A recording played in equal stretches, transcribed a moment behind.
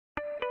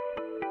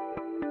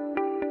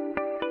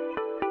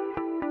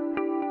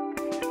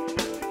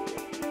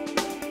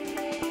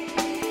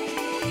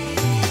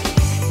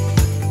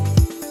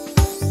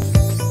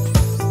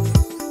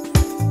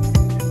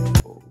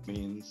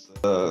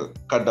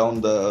cut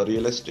down the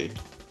real estate,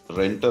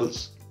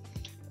 rentals,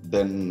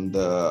 then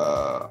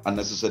the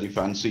unnecessary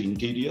fancy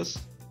interiors,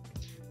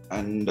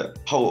 and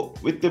how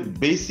with the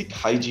basic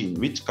hygiene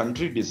which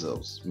country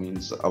deserves,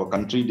 means our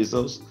country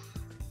deserves.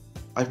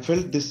 I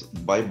felt this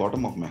by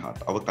bottom of my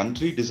heart. Our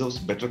country deserves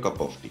better cup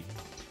of tea.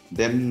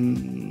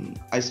 Then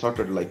I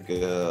started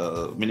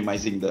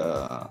minimizing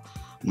the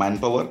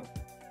manpower.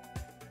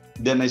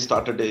 Then I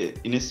started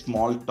in a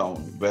small town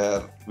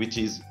which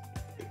is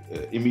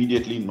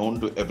immediately known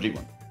to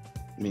everyone,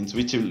 means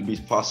which will be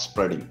fast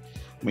spreading.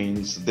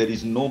 Means there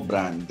is no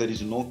brand, there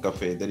is no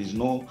cafe, there is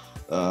no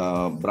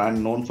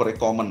brand known for a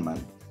common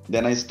man.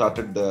 Then I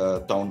started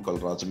the town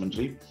called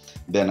Rajahmundry.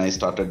 Then I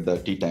started the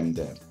tea time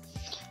there.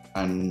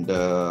 And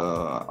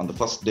on the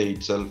first day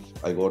itself,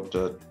 I got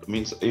the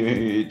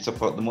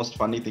most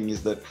funny thing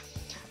is that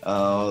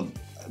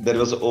there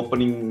was an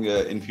opening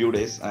in few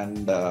days,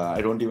 and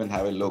I don't even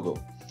have a logo.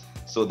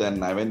 So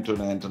then I went to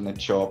an internet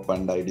shop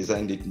and I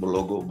designed it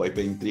logo by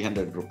paying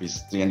 300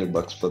 rupees,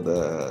 $300 for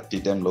the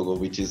tea time logo,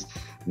 which is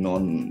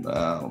known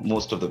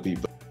most of the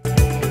people.